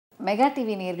Mega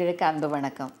TV நேயர்களுக்கு அன்பு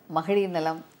வணக்கம். மகளிர்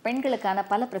நலம், பெண்களுக்கான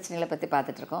பல பிரச்சனைகளை பற்றி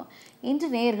பார்த்துட்டு இருக்கோம். இன்று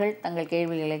நேயர்கள் தங்கள்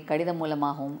கேள்விகளை கடிதம்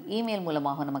மூலமாகவும் இமெயில்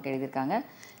மூலமாகவும் நமக்கு எழுதியிருக்காங்க.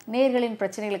 நேயர்களின்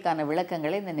பிரச்சனைகளுக்கான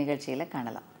விளக்கங்களை இந்த நிகழ்ச்சியில்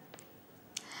காணலாம்.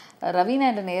 ரவீனா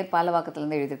என்ற நேயர்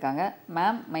பாலவாக்கத்திலேருந்து எழுதியிருக்காங்க.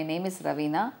 Ma'am, my name is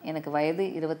Raveena. எனக்கு வயது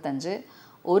 25.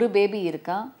 ஒரு பேபி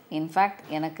இருக்கா. இன்ஃபேக்ட்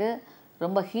எனக்கு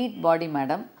ரொம்ப ஹீட் பாடி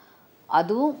மேடம்.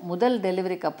 அதுவும் முதல்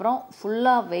டெலிவரிக்கு அப்புறம்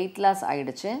ஃபுல்லாக வெயிட் லாஸ்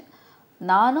ஆகிடுச்சு.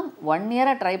 நானும் 1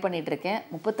 இயராக ட்ரை பண்ணிகிட்ருக்கேன்.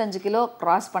 35 கிலோ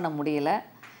க்ராஸ் பண்ண முடியல.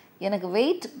 எனக்கு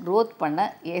வெயிட் க்ரோத் பண்ண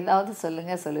ஏதாவது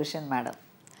சொல்லுங்கள் சொல்யூஷன் மேடம்.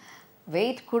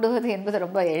 வெயிட் கூடுவது என்பது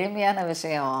ரொம்ப எளிமையான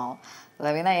விஷயம்.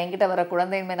 ரவீனா, என்கிட்ட வர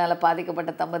குழந்தையின்மையினால்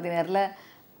பாதிக்கப்பட்ட தம்பதியினரில்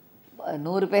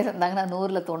 100 பேர் இருந்தாங்கன்னா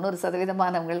 100ல்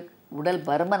 90% உடல்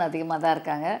பருமன் அதிகமாக தான்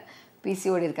இருக்காங்க,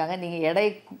 பிசிஓடி இருக்காங்க. நீங்கள் எடை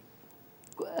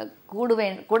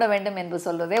கூட வேண்டும் என்று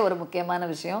சொல்வதே ஒரு முக்கியமான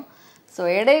விஷயம். ஸோ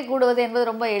எடை கூடுவது என்பது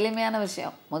ரொம்ப எளிமையான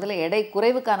விஷயம். முதல்ல எடை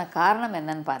குறைவுக்கான காரணம்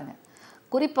என்னன்னு பாருங்கள்.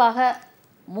 குறிப்பாக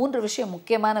 3 விஷயம்,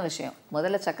 முக்கியமான விஷயம்.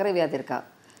 முதல்ல சர்க்கரை வியாதி இருக்கா.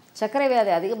 சர்க்கரை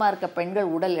வியாதி அதிகமாக இருக்க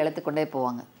பெண்கள் உடல் இழைத்து கொண்டே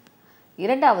போவாங்க.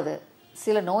 இரண்டாவது,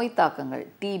 சில நோய் தாக்கங்கள்,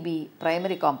 டிபி,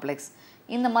 பிரைமரி காம்ப்ளெக்ஸ்,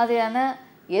 இந்த மாதிரியான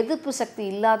எதிர்ப்பு சக்தி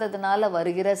இல்லாததுனால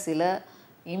வருகிற சில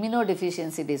இம்யூனோ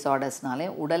டெஃபிஷியன்சி டிஸார்டர்ஸ்னாலே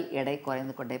உடல் எடை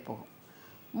குறைந்து கொண்டே போகும்.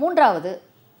 மூன்றாவது,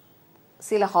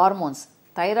 சில ஹார்மோன்ஸ்,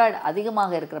 தைராய்டு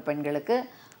அதிகமாக இருக்கிற பெண்களுக்கு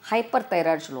ஹைப்பர்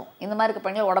தைராய்டு சொல்லுவோம். இந்த மாதிரி இருக்க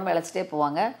பெண்கள் உடம்பு இழைச்சிட்டே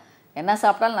போவாங்க. என்ன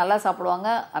சாப்பிட்டாலும் நல்லா சாப்பிடுவாங்க,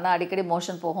 ஆனால் அடிக்கடி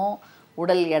மோஷன் போகும்,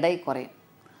 உடல் எடை குறையும்.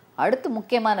 அடுத்து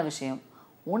முக்கியமான விஷயம்,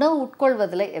 உணவு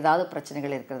உட்கொள்வதில் ஏதாவது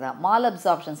பிரச்சனைகள் இருக்கிறதா. மால்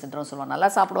அப்சார்ப்ஷன் சிண்ட்ரோம் சொல்லுவாங்க.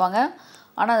 நல்லா சாப்பிடுவாங்க,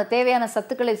 ஆனால் அந்த தேவையான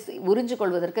சத்துக்களை உறிஞ்சு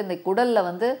கொள்வதற்கு இந்த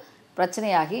குடலில்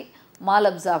பிரச்சனையாகி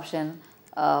மால் அப்சார்ப்ஷன்,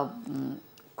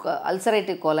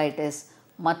 அல்சரேட்டிவ் கோலைட்டிஸ்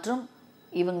மற்றும்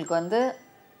இவங்களுக்கு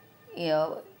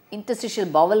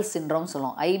இன்டர்ஸ்டிஷியல் பவல் சிண்ட்ரோம்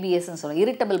சொல்லுவோம், ஐபிஎஸ்ன்னு சொல்லுவோம்,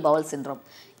 இரிட்டபிள் பவல் சிண்ட்ரோம்.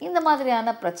 இந்த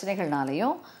மாதிரியான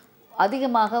பிரச்சனைகள்னாலையும்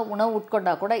அதிகமாக உணவு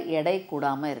உட்கொண்டால் கூட எடை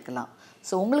கூடாமல் இருக்கலாம்.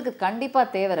 ஸோ உங்களுக்கு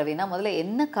கண்டிப்பாக தேவை ரவீனா, முதல்ல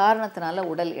என்ன காரணத்தினால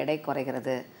உடல் எடை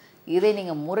குறைகிறது, இதை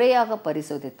நீங்கள் முறையாக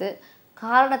பரிசோதித்து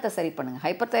காரணத்தை சரி பண்ணுங்கள்.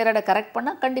 ஹைப்பர் தைராய்டை கரெக்ட்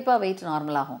பண்ணால் கண்டிப்பாக வெயிட்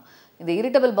நார்மல் ஆகும். இந்த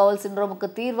இரிட்டபிள் பவல் சிண்ட்ரோமுக்கு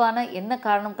தீர்வான என்ன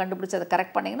காரணம் கண்டுபிடிச்சி அதை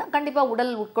கரெக்ட் பண்ணிங்கன்னா கண்டிப்பாக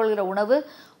உடல் உட்கொள்கிற உணவு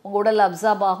உங்கள் உடல்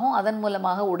அப்சார்ப் ஆகும், அதன்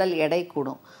மூலமாக உடல் எடை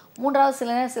கூடும். மூன்றாவது,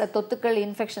 சில தொத்துக்கள்,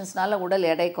 இன்ஃபெக்ஷன்ஸ்னால உடல்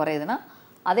எடை குறையுதுன்னா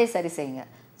அதை சரி செய்யுங்க.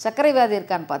 சர்க்கரை வியாதி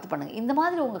இருக்கான்னு பார்த்து பண்ணுங்கள். இந்த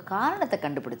மாதிரி உங்கள் காரணத்தை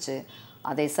கண்டுபிடிச்சி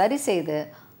அதை சரி செய்து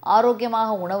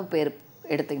ஆரோக்கியமாக உணவு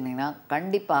எடுத்துக்கிட்டிங்கன்னா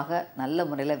கண்டிப்பாக நல்ல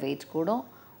முறையில் வெயிட் கூடும்,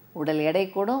 உடல் எடை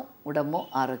கூடும், உடம்பும்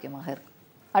ஆரோக்கியமாக இருக்கும்.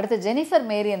 அடுத்து ஜெனிஃபர்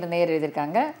மேரி என்ற நேயர்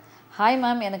எழுதியிருக்காங்க. ஹாய்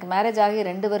மேம், எனக்கு மேரேஜ் ஆகி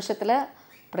 2 வருஷத்தில்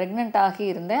ப்ரெக்னென்ட் ஆகி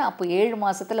இருந்தேன். அப்போ 7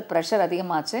 மாதத்தில் ப்ரெஷர்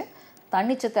அதிகமாச்சு,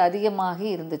 தண்ணிச்சத்து அதிகமாகி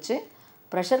இருந்துச்சு.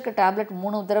 ப்ரெஷருக்கு டேப்லெட்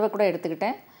 3 தடவை கூட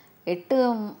எடுத்துக்கிட்டேன். 8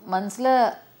 மந்த்ஸில்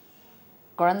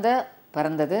குழந்தை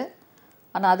பிறந்தது.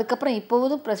 ஆனால் அதுக்கப்புறம்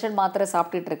இப்போதும் ப்ரெஷர் மாத்திரை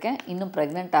சாப்பிட்டுட்ருக்கேன். இன்னும்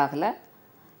ப்ரெக்னென்ட் ஆகலை.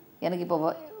 எனக்கு இப்போ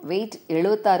வெயிட்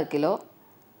 76 கிலோ.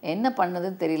 என்ன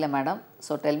பண்ணுதுன்னு தெரியல madam.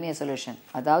 So tell me a solution.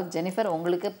 அதாவது ஜெனிஃபர்,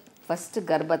 உங்களுக்கு ஃபஸ்ட்டு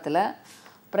கர்ப்பத்தில்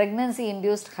ப்ரெக்னன்சி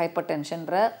இன்டியூஸ்ட் ஹைப்பர்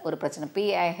டென்ஷன்ற ஒரு பிரச்சனை,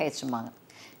 பிஐஹெச்மாங்க.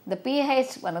 இந்த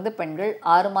பிஐஹெச் பெண்கள்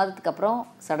 6 மாதத்துக்கு அப்புறம்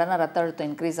சடனாக ரத்த அழுத்தம்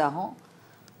இன்க்ரீஸ் ஆகும்,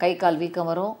 கை கால் வீக்கம்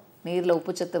வரும், நீரில்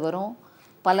உப்புச்சத்து வரும்,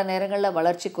 பல நேரங்களில்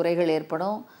வளர்ச்சி குறைகள்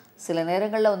ஏற்படும். சில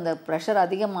நேரங்களில் இந்த ப்ரெஷர்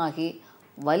அதிகமாகி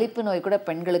வலிப்பு நோய் கூட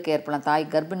பெண்களுக்கு ஏற்படலாம்,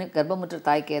 கர்ப்பமுற்ற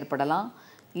தாய்க்கு ஏற்படலாம்.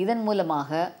 இதன்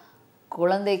மூலமாக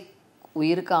குழந்தை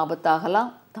உயிருக்கு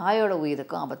ஆபத்தாகலாம், தாயோட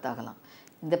உயிருக்கும் ஆபத்தாகலாம்.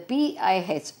 இந்த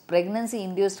பிஐஹெச், ப்ரெக்னன்சி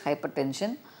இன்டியூஸ்ட் ஹைப்பர்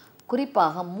டென்ஷன்,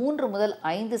 குறிப்பாக 3 முதல்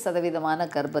 5%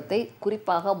 கர்ப்பத்தை,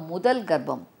 குறிப்பாக முதல்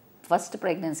கர்ப்பம், ஃபஸ்ட்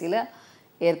ப்ரெக்னன்சியில்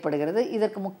ஏற்படுகிறது.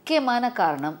 இதற்கு முக்கியமான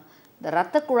காரணம் இந்த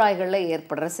இரத்த குழாய்களில்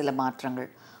ஏற்படுற சில மாற்றங்கள்.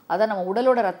 அதான் நம்ம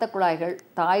உடலோட இரத்த குழாய்கள்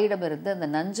தாயிடமிருந்து அந்த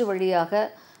நஞ்சு வழியாக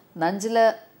நஞ்சில்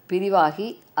பிரிவாகி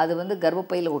அது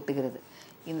கர்ப்பப்பையில் ஒட்டுகிறது.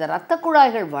 இந்த இரத்த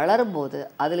குழாய்கள் வளரும்போது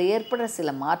அதில் ஏற்படுற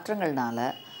சில மாற்றங்கள்னால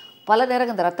பல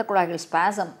நேரம் இந்த இரத்த குழாய்கள்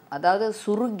ஸ்பாசம், அதாவது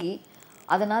சுருங்கி,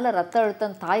 அதனால் இரத்த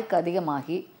அழுத்தம் தாய்க்கு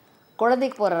அதிகமாகி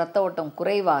குழந்தைக்கு போகிற இரத்த ஓட்டம்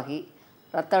குறைவாகி,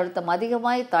 இரத்த அழுத்தம்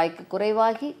அதிகமாகி தாய்க்கு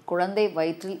குறைவாகி குழந்தை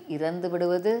வயிற்றில் இறந்து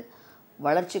விடுவது,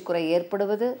 வளர்ச்சி குறை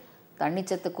ஏற்படுவது,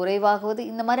 தண்ணிச்சத்து குறைவாகுவது,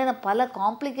 இந்த மாதிரியான பல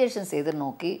காம்ப்ளிகேஷன்ஸ்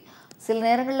எதிர்நோக்கி சில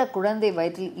நேரங்களில் குழந்தை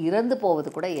வயிற்றில் இறந்து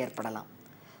போவது கூட ஏற்படலாம்.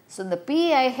 ஸோ இந்த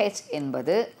பிஐஹெச்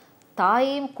என்பது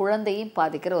தாயையும் குழந்தையும்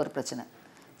பாதிக்கிற ஒரு பிரச்சனை.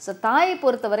 ஸோ தாயை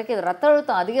பொறுத்த வரைக்கும் இது ரத்த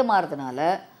அழுத்தம் அதிகமாகிறதுனால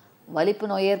வலிப்பு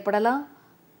நோய் ஏற்படலாம்,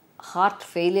 ஹார்ட்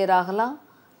ஃபெயிலியர் ஆகலாம்,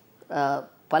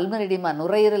 பல்மனடிமா,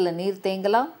 நுரையீரலில் நீர்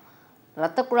தேங்கலாம்,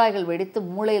 இரத்த குழாய்கள் வெடித்து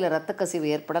மூளையில் இரத்த கசிவு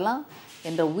ஏற்படலாம்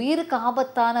என்ற உயிருக்கு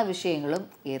ஆபத்தான விஷயங்களும்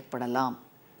ஏற்படலாம்.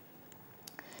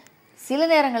 சில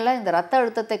நேரங்களில் இந்த இரத்த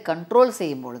அழுத்தத்தை கண்ட்ரோல்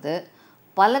செய்யும் பொழுது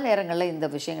பல நேரங்களில் இந்த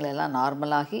விஷயங்கள் எல்லாம்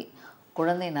நார்மலாகி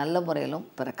குழந்தை நல்ல முறையிலும்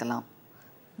பிறக்கலாம்.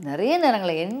 நிறைய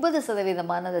நேரங்களில்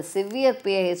 80% சிவியர்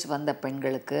பிஹெச் வந்த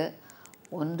பெண்களுக்கு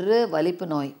ஒன்று வலிப்பு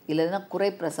நோய் இல்லைன்னா குறை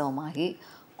பிரசவமாகி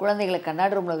குழந்தைகளை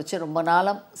கண்ணாடி ரூமில் வச்சு ரொம்ப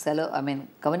நாளம்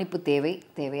கவனிப்பு தேவை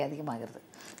அதிகமாகிறது.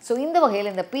 ஸோ இந்த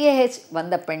வகையில் இந்த பிஹெச்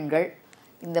வந்த பெண்கள்,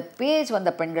 இந்த பிஹெச்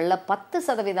வந்த பெண்களில்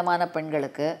 10%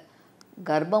 பெண்களுக்கு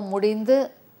கர்ப்பம் முடிந்து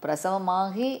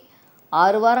பிரசவமாகி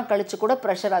 6 வாரம் கழித்து கூட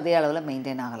ப்ரெஷர் அதே அளவில்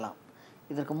மெயின்டைன் ஆகலாம்.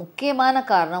 இதற்கு முக்கியமான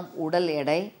காரணம் உடல்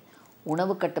எடை,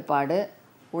 உணவு கட்டுப்பாடு,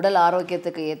 உடல்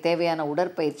ஆரோக்கியத்துக்கு தேவையான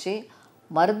உடற்பயிற்சி,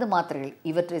 மருந்து மாத்திரைகள்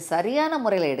இவற்றை சரியான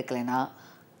முறையில் எடுக்கலைன்னா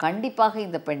கண்டிப்பாக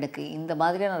இந்த பெண்ணுக்கு, இந்த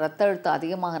மாதிரியான இரத்த அழுத்தம்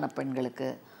அதிகமான பெண்களுக்கு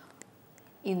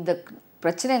இந்த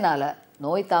பிரச்சனைனால்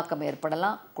நோய் தாக்கம்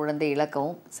ஏற்படலாம், குழந்தை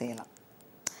இழக்கவும் செய்யலாம்.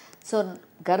 ஸோ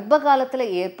கர்ப்ப காலத்தில்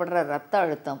ஏற்படுற இரத்த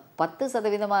அழுத்தம்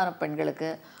 10%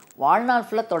 பெண்களுக்கு வாழ்நாள்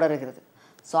ஃபுல்லாக தொடருகிறது.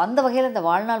 ஸோ அந்த வகையில் இந்த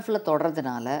வாழ்நாள் ஃபுல்லாக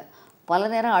தொடர்றதுனால பல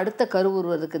நேரம் அடுத்த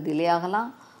கருவுறுவதற்கு டிலே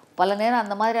ஆகலாம். பல நேரம்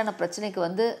அந்த மாதிரியான பிரச்சனைக்கு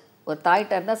ஒரு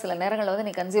தாய்கிட்ட இருந்தால் சில நேரங்களில்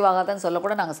நீ கன்சீவ் ஆகாதான்னு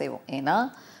சொல்லக்கூட நாங்கள் செய்வோம். ஏன்னா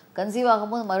கன்சீவ்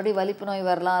ஆகும்போது மறுபடியும் வலிப்பு நோய்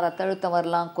வரலாம், ரத்த அழுத்தம்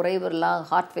வரலாம், குறை வரலாம்,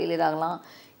 ஹார்ட் ஃபெயிலியர் ஆகலாம்.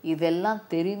 இதெல்லாம்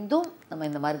தெரிந்தும் நம்ம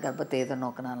இந்த மாதிரி கர்ப்பத்தை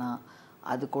எதிர்நோக்கினாலாம்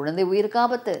அது குழந்தை உயிருக்கு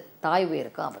ஆபத்து, தாய்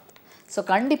உயிருக்கு ஆபத்து. ஸோ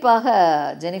கண்டிப்பாக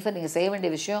ஜெனிஃபர் நீங்கள் செய்ய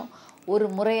வேண்டிய விஷயம், ஒரு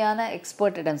முறையான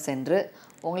எக்ஸ்பர்ட்டிடம் சென்று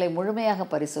உங்களை முழுமையாக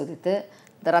பரிசோதித்து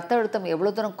இந்த ரத்த அழுத்தம்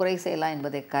எவ்வளோ தூரம் குறை செய்யலாம்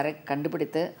என்பதை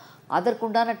கண்டுபிடித்து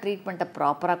அதற்குண்டான ட்ரீட்மெண்ட்டை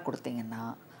ப்ராப்பராக கொடுத்தீங்கன்னா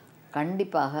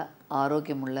கண்டிப்பாக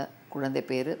ஆரோக்கியமுள்ள குழந்தை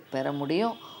பெற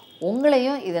முடியும்.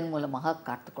 உங்களையும் இதன் மூலமாக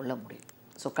காத்துக்கொள்ள முடியும்.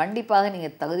 ஸோ கண்டிப்பாக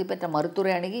நீங்கள் தகுதி பெற்ற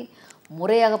மருத்துவரை அணுகி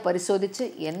முறையாக பரிசோதித்து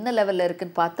என்ன லெவலில்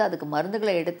இருக்குதுன்னு பார்த்து அதுக்கு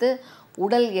மருந்துகளை எடுத்து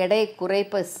உடல் எடை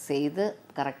குறைப்பை செய்து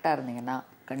கரெக்டாக இருந்தீங்கன்னா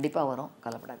கண்டிப்பாக வரும்,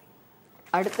 கவலைப்படாதீங்க.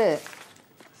 அடுத்து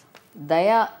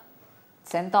தயா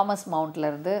சென்ட் தாமஸ்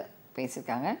மவுண்ட்லேருந்து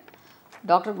பேசியிருக்காங்க.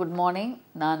 டாக்டர் குட் மார்னிங்,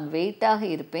 நான் வெயிட்டாக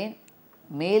இருப்பேன்,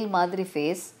 மேல் மாதிரி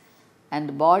ஃபேஸ் அண்ட்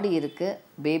பாடி இருக்குது,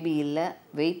 பேபி இல்லை,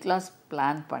 வெயிட் லாஸ்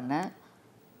பிளான் பண்ண,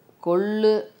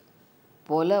 கொள்ளு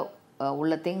போல்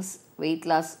உள்ள திங்ஸ் வெயிட்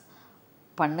லாஸ்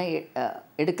பண்ண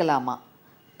எடுக்கலாமா?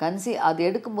 அது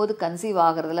எடுக்கும்போது கன்சீவ்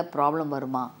ஆகிறதுல ப்ராப்ளம்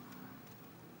வருமா?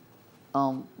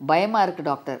 பயமாக இருக்குது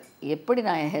டாக்டர், எப்படி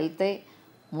நான் என் ஹெல்த்தை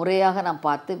முறையாக நான்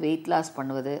பார்த்து வெயிட் லாஸ்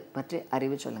பண்ணுவது பற்றி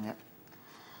அறிவு சொல்லுங்கள்.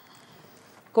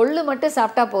 கொள்ளு மட்டும்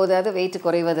சாப்பிட்டா போதாது வெயிட்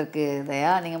குறைவதற்கு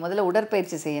தயா, நீங்கள் முதல்ல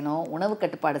உடற்பயிற்சி செய்யணும், உணவு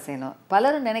கட்டுப்பாடு செய்யணும்.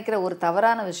 பலரும் நினைக்கிற ஒரு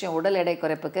தவறான விஷயம், உடல் எடை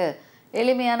குறைப்புக்கு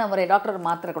எளிமையான முறை, டாக்டர்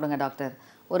மாத்திரை கொடுங்க டாக்டர்,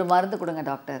 ஒரு மருந்து கொடுங்க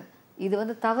டாக்டர்.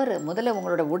 இது தவறு. முதல்ல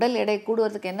உங்களோட உடல் எடை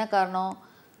கூடுவதற்கு என்ன காரணம்?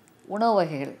 உணவு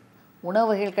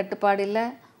வகைகள் கட்டுப்பாடு இல்லை,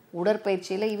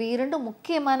 உடற்பயிற்சி இல்லை. இவை இரண்டும்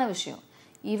முக்கியமான விஷயம்.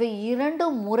 இவை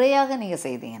இரண்டும் முறையாக நீங்கள்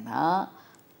செய்தீங்கன்னா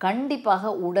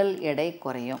கண்டிப்பாக உடல் எடை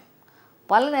குறையும்.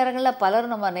 பல நேரங்களில்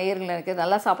பலரும் நம்ம நேயர்கள் நினைக்கிறது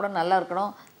நல்லா சாப்பிடணும், நல்லா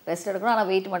இருக்கணும், ரெஸ்ட் எடுக்கணும், ஆனால்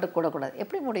வெயிட் மட்டும் கூடக்கூடாது.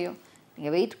 எப்படி முடியும்?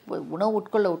 நீங்கள் வெயிட் உணவு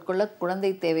உட்கொள்ள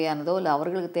குழந்தை தேவையானதோ இல்லை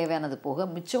அவர்களுக்கு தேவையானது போக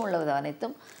மிச்சம் உள்ளது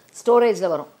அனைத்தும்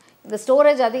ஸ்டோரேஜில் வரும். இந்த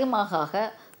ஸ்டோரேஜ்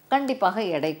அதிகமாக கண்டிப்பாக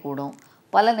எடை கூடும்.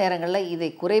 பல நேரங்களில் இதை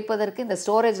குறைப்பதற்கு, இந்த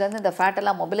ஸ்டோரேஜ்லேருந்து இந்த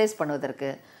ஃபேட்டெல்லாம் மொபிலைஸ்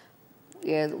பண்ணுவதற்கு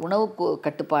உணவு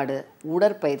கட்டுப்பாடு,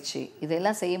 உடற்பயிற்சி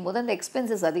இதெல்லாம் செய்யும்போது அந்த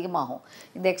எக்ஸ்பென்சஸ் அதிகமாகும்.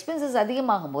 இந்த எக்ஸ்பென்சஸ்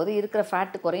அதிகமாகும் போது இருக்கிற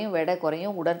ஃபேட்டு குறையும், எடை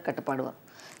குறையும், உடற்கட்டுப்பாடு வரும்.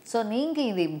 ஸோ நீங்கள்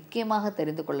இதை முக்கியமாக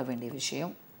தெரிந்து கொள்ள வேண்டிய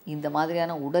விஷயம், இந்த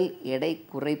மாதிரியான உடல் எடை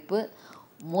குறைப்பு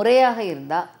முறையாக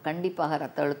இருந்தால் கண்டிப்பாக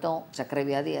ரத்த அழுத்தம், சர்க்கரை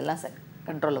வியாதி எல்லாம்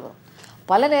கண்ட்ரோலில் வரும்.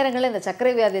 பல நேரங்களில் இந்த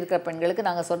சர்க்கரை வியாதி இருக்கிற பெண்களுக்கு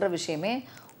நாங்கள் சொல்கிற விஷயமே,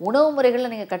 உணவு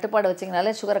முறைகளில் நீங்கள் கட்டுப்பாடு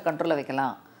வச்சிங்கனாலே சுகரை கண்ட்ரோலில்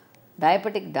வைக்கலாம்.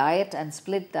 டயபெட்டிக் டயட் அண்ட்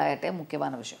ஸ்பிளிட் டயட்டே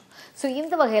முக்கியமான விஷயம். ஸோ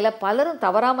இந்த வகையில் பலரும்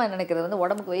தவறாமல் நினைக்கிறது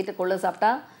உடம்புக்கு வெயிட்டு கொள்ள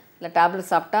சாப்பிட்டா இல்லை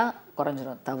டேப்லெட் சாப்பிட்டா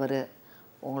குறைஞ்சிடும். தவறு.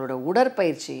 உங்களோட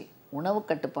உடற்பயிற்சி, உணவு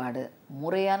கட்டுப்பாடு,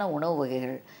 முறையான உணவு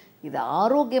வகைகள் இதை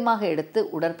ஆரோக்கியமாக எடுத்து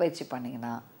உடற்பயிற்சி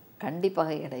பண்ணிங்கன்னா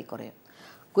கண்டிப்பாக எடை குறையும்.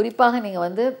 குறிப்பாக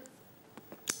நீங்கள்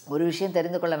ஒரு விஷயம்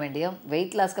தெரிந்து கொள்ள வேண்டிய,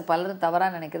 வெயிட் லாஸ்க்கு பலரும்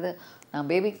தவறாக நினைக்கிறது, நான்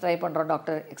பேபிக்கு ட்ரை பண்ணுறோம்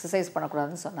டாக்டர், எக்ஸசைஸ்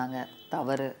பண்ணக்கூடாதுன்னு சொன்னாங்க.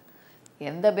 தவறு.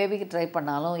 எந்த பேபிக்கு ட்ரை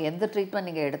பண்ணாலும், எந்த ட்ரீட்மெண்ட்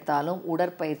நீங்கள் எடுத்தாலும்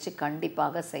உடற்பயிற்சி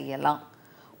கண்டிப்பாக செய்யலாம்.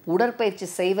 உடற்பயிற்சி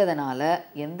செய்வதனால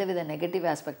எந்தவித நெகட்டிவ்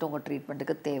ஆஸ்பெக்டும் உங்கள்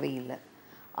ட்ரீட்மெண்ட்டுக்கு தேவையில்லை.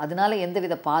 அதனால்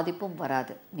எந்தவித பாதிப்பும்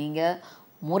வராது. நீங்கள்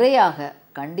முறையாக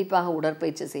கண்டிப்பாக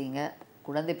உடற்பயிற்சி செய்யுங்க.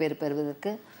 குழந்தை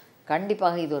பெறுவதற்கு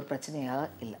கண்டிப்பாக இது ஒரு பிரச்சனையாக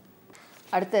இல்லை.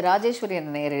 அடுத்து ராஜேஸ்வரி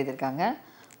என்ன நேர் எழுதியிருக்காங்க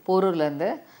போரூர்லேருந்து.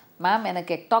 மேம்,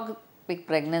 எனக்கு எக்டாபிக்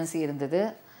ப்ரெக்னன்சி இருந்தது,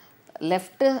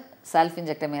 லெஃப்ட்டு செல்ஃப்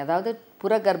இன்ஜெக்டமி, அதாவது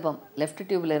புறகர்ப்பம் லெஃப்ட்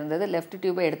டியூப்பில் இருந்தது, லெஃப்ட்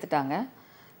டியூப்பை எடுத்துட்டாங்க,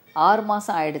 6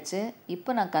 மாதம் ஆயிடுச்சு.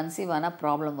 இப்போ நான் கன்சீவ் ஆனால்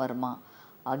ப்ராப்ளம் வருமா?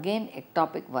 அகெயின்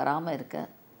எக்டாபிக் வராமல் இருக்க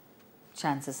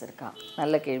சான்சஸ் இருக்கா?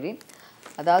 நல்ல கேள்வி.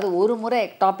 அதாவது ஒரு முறை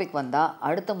எக்டாபிக் வந்தால்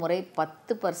அடுத்த முறை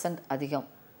 10% அதிகம்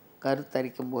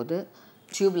கருத்தரிக்கும் போது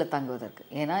டியூப்பில் தங்குவதற்கு.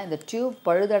 ஏன்னா இந்த டியூப்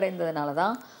பழுதடைந்ததுனால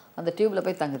தான் அந்த டியூப்பில்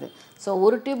போய் தங்குது. ஸோ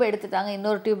ஒரு டியூப் எடுத்துட்டாங்க,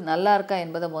 இன்னொரு டியூப் நல்லா இருக்கா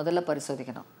என்பதை முதல்ல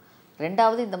பரிசோதிக்கணும்.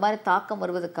 ரெண்டாவது, இந்த மாதிரி தாக்கம்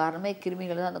வருவதற்கு காரணமே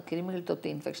கிருமிகள் தான். அந்த கிருமிகள் தொத்து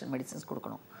இன்ஃபெக்ஷன் மெடிசன்ஸ்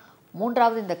கொடுக்கணும்.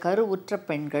 மூன்றாவது, இந்த கரு உற்ற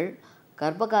பெண்கள்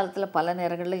கர்ப்ப காலத்தில் பல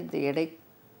நேரங்களில் இந்த எடை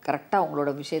கரெக்டாக உங்களோட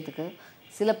விஷயத்துக்கு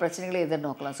சில பிரச்சனைகளை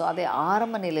எதிர்நோக்கலாம். ஸோ அதை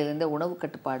ஆரம்ப நிலையிலேருந்து உணவு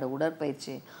கட்டுப்பாடு,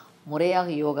 உடற்பயிற்சி, முறையாக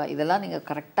யோகா இதெல்லாம் நீங்கள்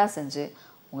கரெக்டாக செஞ்சு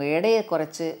உங்கள் எடையை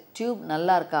குறைச்சி டியூப்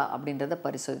நல்லா இருக்கா அப்படின்றத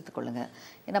பரிசோதித்து கொள்ளுங்கள்.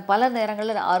 ஏன்னா பல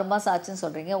நேரங்களில் 6 மாதம் ஆச்சுன்னு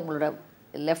சொல்கிறீங்க, உங்களோட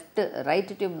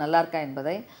ரைட்டு டியூப் நல்லா இருக்கா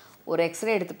என்பதை ஒரு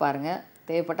எக்ஸ்ரே எடுத்து பாருங்கள்.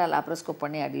 தேவைப்பட்டால் லாப்ரோஸ்கோப்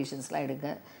பண்ணி அடிஷன்ஸ்லாம் எடுங்க.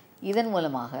 இதன்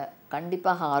மூலமாக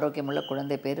கண்டிப்பாக ஆரோக்கியமுள்ள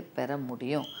குழந்தை பேர் பெற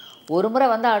முடியும். ஒரு முறை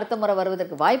வந்தால் அடுத்த முறை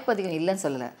வருவதற்கு வாய்ப்பு அதிகம் இல்லைன்னு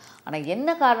சொல்லலை. ஆனால் என்ன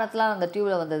காரணத்திலாம் அந்த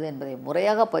டியூப்பில் வந்தது என்பதை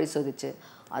முறையாக பரிசோதித்து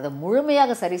அதை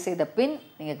முழுமையாக சரி செய்த பின்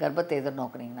நீங்கள் கர்ப்பத்தை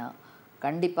எதிர்நோக்குனீங்கன்னா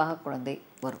கண்டிப்பாக குழந்தை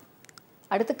வரும்.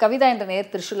 அடுத்து கவிதா என்ற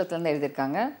நேர் திருச்சூலத்துலேருந்து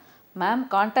எழுதியிருக்காங்க. மேம்,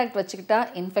 கான்டாக்ட் வச்சுக்கிட்டா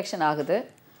இன்ஃபெக்ஷன் ஆகுது,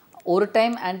 ஒரு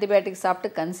டைம் ஆன்டிபயோட்டிக் சாப்பிட்டு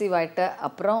கன்சீவ் ஆகிட்ட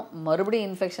அப்புறம் மறுபடியும்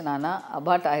இன்ஃபெக்ஷன் ஆனால்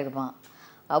அபார்ட் ஆகிடுமா?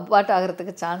 அபார்ட்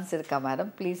ஆகிறதுக்கு சான்ஸ் இருக்கா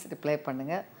மேடம்? ப்ளீஸ் ரிப்ளை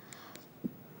பண்ணுங்கள்.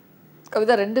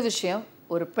 கவிதா, 2 விஷயம்.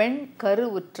 ஒரு பெண் கரு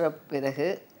உற்ற பிறகு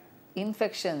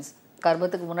இன்ஃபெக்ஷன்ஸ்,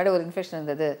 கர்ப்பத்துக்கு முன்னாடி ஒரு இன்ஃபெக்ஷன்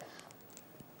இருந்தது,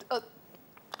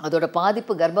 அதோட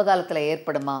பாதிப்பு கர்ப்ப காலத்தில்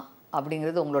ஏற்படுமா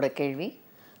அப்படிங்கிறது உங்களோட கேள்வி.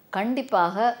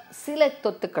 கண்டிப்பாக சில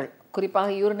தொத்துக்கள்,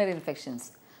 குறிப்பாக யூரினரி இன்ஃபெக்ஷன்ஸ்,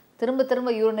 திரும்ப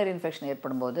திரும்ப யூரினரி இன்ஃபெக்ஷன்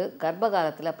ஏற்படும் போது கர்ப்ப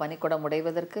காலத்தில் பனிக்குடம்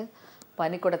உடைவதற்கு,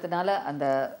 பனிக்குடத்தினால அந்த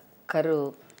கரு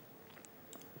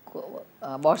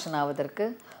அபார்ஷன் ஆவதற்கு,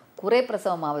 குறை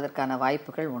பிரசவம் ஆவதற்கான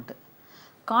வாய்ப்புகள் உண்டு.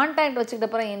 கான்டாக்ட் வச்சுக்கிட்ட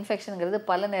அப்புறம் இன்ஃபெக்ஷனுங்கிறது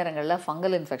பல நேரங்களில்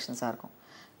ஃபங்கல் இன்ஃபெக்ஷன்ஸாக இருக்கும்.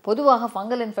 பொதுவாக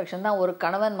ஃபங்கல் இன்ஃபெக்ஷன் தான் ஒரு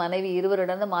கணவன் மனைவி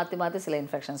இருவரிடந்து மாற்றி மாற்றி சில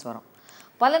இன்ஃபெக்ஷன்ஸ் வரும்.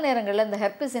 பல நேரங்களில் இந்த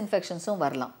ஹெர்பிஸ் இன்ஃபெக்ஷன்ஸும்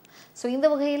வரலாம். ஸோ இந்த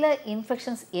வகையில்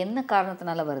இன்ஃபெக்ஷன்ஸ் என்ன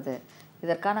காரணத்தினால வருது,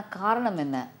 இதற்கான காரணம்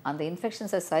என்ன, அந்த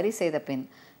இன்ஃபெக்ஷன்ஸை சரி செய்த பின்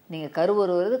நீங்கள்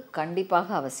கருவுறுவது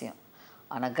கண்டிப்பாக அவசியம்.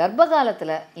 ஆனால் கர்ப்ப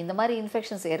காலத்தில் இந்த மாதிரி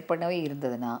இன்ஃபெக்ஷன்ஸ் ஏற்படவே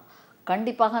இருந்ததுன்னா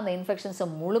கண்டிப்பாக அந்த இன்ஃபெக்ஷன்ஸை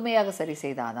முழுமையாக சரி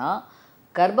செய்தால் தான்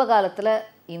கர்ப்ப காலத்தில்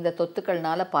இந்த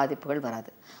தொத்துக்கள்னால பாதிப்புகள் வராது.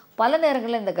 பல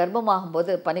நேரங்களில் இந்த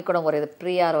கர்ப்பமாகும்போது பனிக்குடம் உறையுது,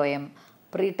 ப்ரீஆர்ஓஎம்,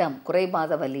 ப்ரீடம்,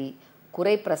 குறைமாத வலி,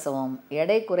 குறை பிரசவம்,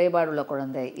 எடை குறைபாடு உள்ள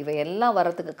குழந்தை, இவையெல்லாம்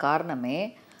வர்றதுக்கு காரணமே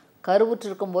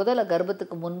கருவுற்றிருக்கும் போதோ இல்லை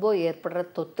கர்ப்பத்துக்கு முன்போ ஏற்படுற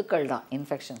தொத்துக்கள் தான்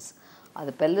இன்ஃபெக்ஷன்ஸ்.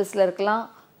 அது பெல்விஸில் இருக்கலாம்,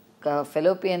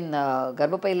 ஃபெலோப்பியன்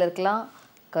கர்ப்பப்பையில் இருக்கலாம்,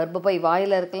 கர்ப்பப்பை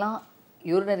வாயில் இருக்கலாம்,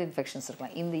 யூரினரி இன்ஃபெக்ஷன்ஸ்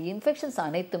இருக்கலாம். இந்த இன்ஃபெக்ஷன்ஸ்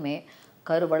அனைத்துமே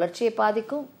கரு வளர்ச்சியை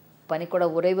பாதிக்கும், பனிக்குட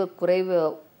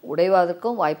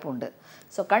உடைவதற்கும் வாய்ப்பு உண்டு.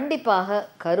 ஸோ கண்டிப்பாக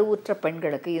கருவுற்ற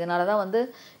பெண்களுக்கு, இதனால தான்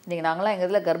இன்றைக்கி நாங்களாம் எங்கள்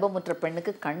இதில் கர்ப்பமுற்ற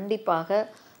பெண்ணுக்கு கண்டிப்பாக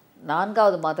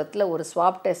 4வது மாதத்தில் ஒரு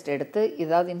ஸ்வாப் டெஸ்ட் எடுத்து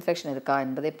ஏதாவது இன்ஃபெக்ஷன் இருக்கா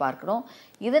என்பதை பார்க்கணும்.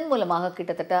 இதன் மூலமாக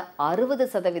கிட்டத்தட்ட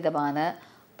 60%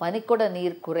 பனிக்குட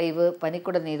நீர் குறைவு,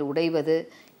 பனிக்குட நீர் உடைவது,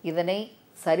 இதனை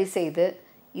சரி செய்து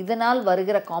இதனால்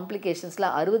வருகிற காம்ப்ளிகேஷன்ஸில்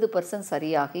 60%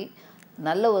 சரியாகி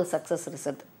நல்ல ஒரு சக்ஸஸ்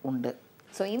ரிசல்ட் உண்டு.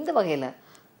 ஸோ இந்த வகையில்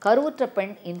கருவுற்ற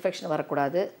பெண் இன்ஃபெக்ஷன்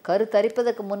வரக்கூடாது. கரு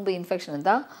தரிப்பதற்கு முன்பு இன்ஃபெக்ஷன்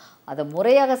இருந்தால் அதை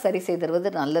முறையாக சரி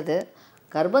செய்திருவது நல்லது.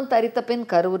 கர்ப்பம் தரித்த பின்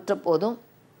கருவுற்ற போதும்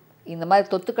இந்த மாதிரி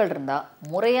தொத்துக்கள் இருந்தால்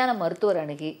முறையான மருத்துவர்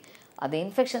அணுகி அந்த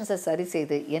இன்ஃபெக்ஷன்ஸை சரி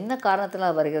செய்து என்ன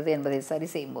காரணத்தினால் வருகிறது என்பதை சரி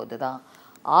செய்யும்போது தான்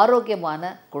ஆரோக்கியமான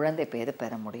குழந்தை பேர்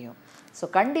பெற முடியும். ஸோ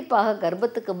கண்டிப்பாக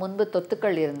கர்ப்பத்துக்கு முன்பு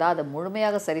தொத்துக்கள் இருந்தால் அதை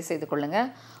முழுமையாக சரி செய்து கொள்ளுங்கள்.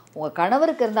 உங்கள்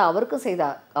கணவருக்கு இருந்தால்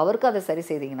அவருக்கும் அதை சரி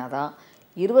செய்தீங்கன்னா தான்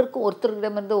இருவருக்கும்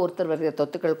ஒருத்தரிடமிருந்து ஒருத்தர் வருகிற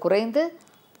தொத்துக்கள் குறைந்து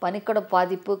பனிக்குட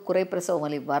பாதிப்பு, குறை பிரசவ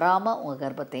வலி வராமல் உங்கள்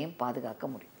கர்ப்பத்தையும் பாதுகாக்க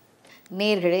முடியும்.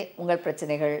 நேயர்களே, உங்கள்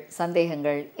பிரச்சனைகள்,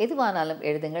 சந்தேகங்கள் எதுவானாலும்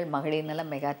எழுதுங்கள். மகளிர்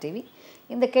நலம் மெகா டிவி.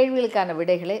 இந்த கேள்விகளுக்கான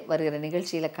விடைகளை வருகிற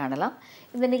நிகழ்ச்சியில் காணலாம்.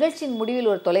 இந்த நிகழ்ச்சியின்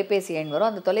முடிவில் ஒரு தொலைபேசி எண் வரும்.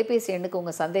 அந்த தொலைபேசி எண்ணுக்கு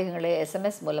உங்கள் சந்தேகங்களை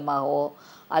SMS மூலமாகவோ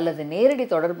அல்லது நேரடி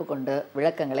தொடர்பு கொண்டு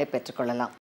விளக்கங்களை பெற்றுக்கொள்ளலாம்.